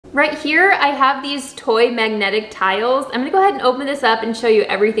Right here, I have these toy magnetic tiles. I'm gonna go ahead and open this up and show you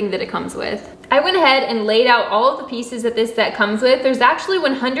everything that it comes with. I went ahead and laid out all of the pieces that this set comes with. There's actually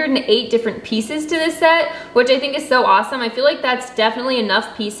 108 different pieces to this set, which I think is so awesome. I feel like that's definitely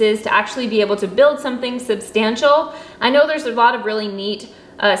enough pieces to actually be able to build something substantial. I know there's a lot of really neat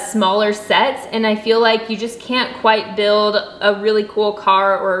smaller sets, and I feel like you just can't quite build a really cool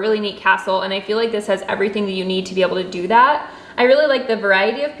car or a really neat castle, and I feel like this has everything that you need to be able to do that. I really like the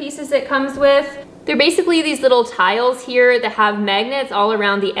variety of pieces it comes with. They're basically these little tiles here that have magnets all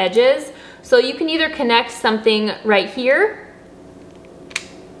around the edges. So you can either connect something right here,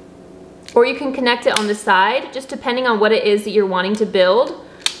 or you can connect it on the side, just depending on what it is that you're wanting to build.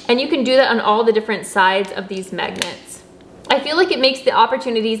 And you can do that on all the different sides of these magnets. I feel like it makes the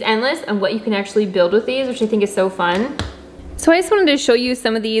opportunities endless on what you can actually build with these, which I think is so fun. So I just wanted to show you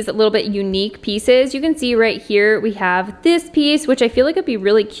some of these a little bit unique pieces. You can see right here we have this piece, which I feel like would be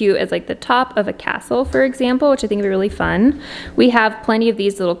really cute as like the top of a castle, for example, which I think would be really fun. We have plenty of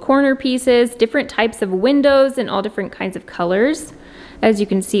these little corner pieces, different types of windows in all different kinds of colors. As you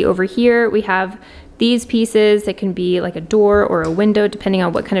can see over here, we have these pieces that can be like a door or a window, depending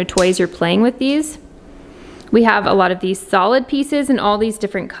on what kind of toys you're playing with these. We have a lot of these solid pieces in all these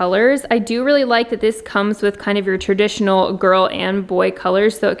different colors. I do really like that this comes with kind of your traditional girl and boy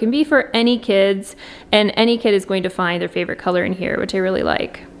colors, so it can be for any kids, and any kid is going to find their favorite color in here, which I really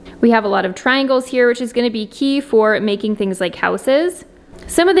like. We have a lot of triangles here, which is going to be key for making things like houses.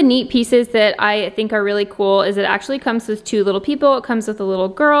 Some of the neat pieces that I think are really cool is it actually comes with two little people. It comes with a little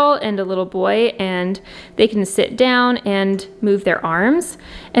girl and a little boy, and they can sit down and move their arms.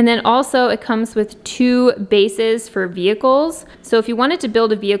 And then also it comes with two bases for vehicles. So if you wanted to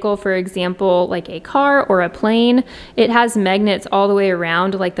build a vehicle, for example, like a car or a plane, it has magnets all the way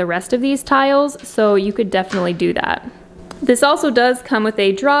around like the rest of these tiles, so you could definitely do that. This also does come with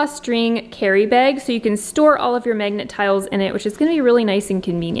a drawstring carry bag, so you can store all of your magnet tiles in it, which is going to be really nice and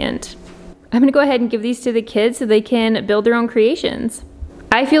convenient. I'm going to go ahead and give these to the kids so they can build their own creations.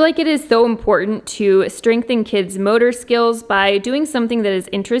 I feel like it is so important to strengthen kids' motor skills by doing something that is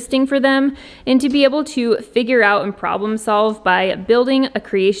interesting for them, and to be able to figure out and problem solve by building a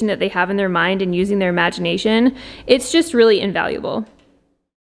creation that they have in their mind and using their imagination. It's just really invaluable.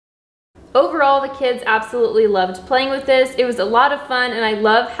 Overall, the kids absolutely loved playing with this. It was a lot of fun, and I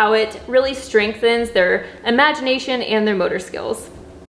love how it really strengthens their imagination and their motor skills.